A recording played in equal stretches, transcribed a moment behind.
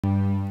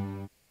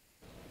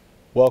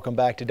Welcome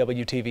back to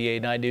WTVA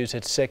 9 News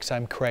at 6.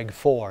 I'm Craig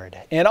Ford.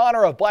 In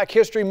honor of Black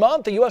History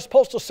Month, the U.S.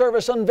 Postal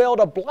Service unveiled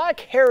a Black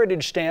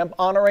Heritage stamp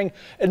honoring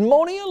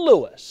Edmonia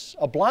Lewis,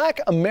 a Black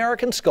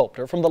American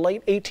sculptor from the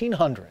late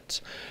 1800s.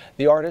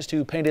 The artist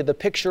who painted the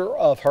picture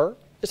of her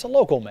is a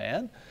local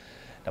man.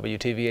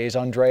 WTVA's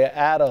Andrea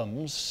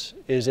Adams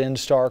is in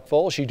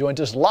Starkville. She joins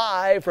us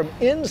live from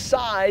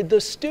inside the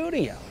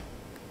studio.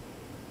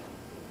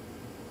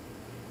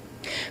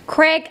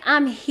 Craig,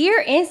 I'm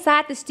here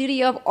inside the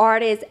studio of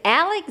artist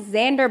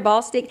Alexander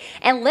Bostic,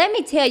 and let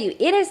me tell you,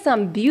 it is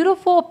some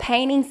beautiful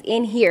paintings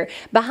in here.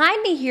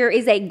 Behind me here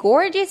is a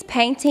gorgeous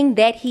painting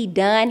that he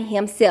done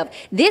himself.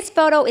 This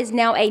photo is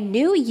now a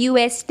new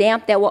U.S.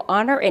 stamp that will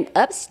honor an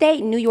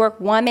upstate New York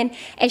woman,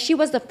 and she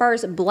was the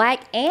first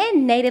Black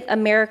and Native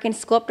American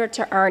sculptor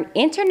to earn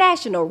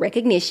international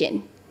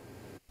recognition.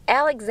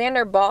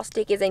 Alexander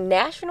Bostic is a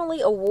nationally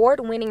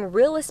award-winning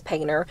realist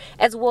painter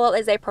as well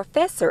as a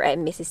professor at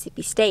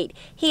Mississippi State.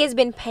 He has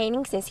been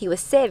painting since he was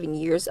 7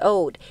 years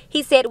old.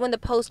 He said when the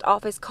post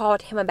office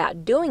called him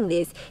about doing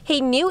this,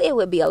 he knew it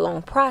would be a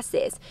long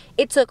process.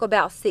 It took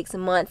about 6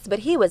 months, but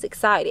he was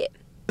excited.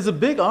 It's a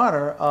big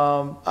honor.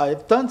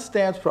 I've done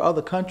stamps for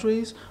other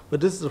countries,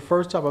 but this is the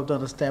first time I've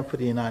done a stamp for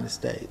the United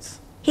States.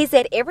 He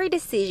said every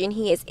decision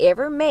he has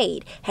ever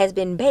made has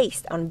been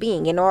based on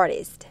being an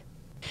artist.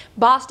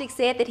 Bostic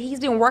said that he's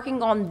been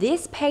working on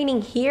this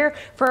painting here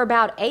for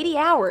about 80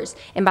 hours,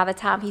 and by the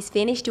time he's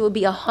finished, it will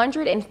be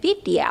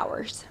 150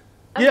 hours.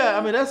 Yeah,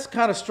 I mean, that's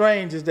kind of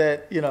strange is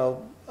that, you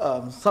know,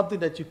 something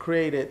that you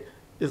created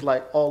is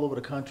like all over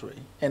the country,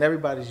 and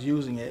everybody's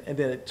using it, and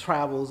then it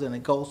travels and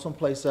it goes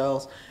someplace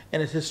else,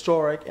 and it's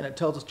historic, and it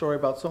tells a story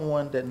about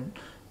someone that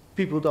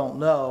people don't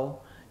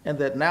know, and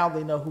that now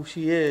they know who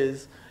she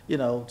is. You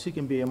know, she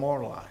can be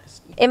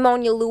immortalized.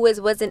 Edmonia Lewis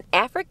was an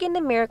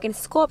African-American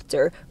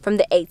sculptor from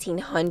the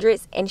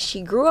 1800s, and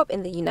she grew up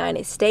in the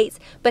United States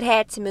but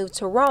had to move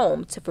to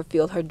Rome to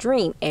fulfill her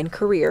dream and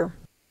career.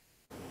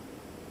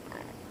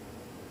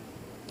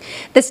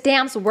 The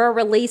stamps were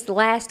released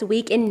last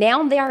week, and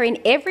now they are in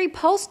every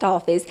post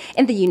office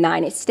in the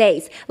United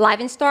States.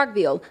 Live in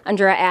Starkville,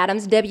 Andrea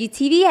Adams,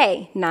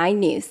 WTVA 9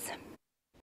 News.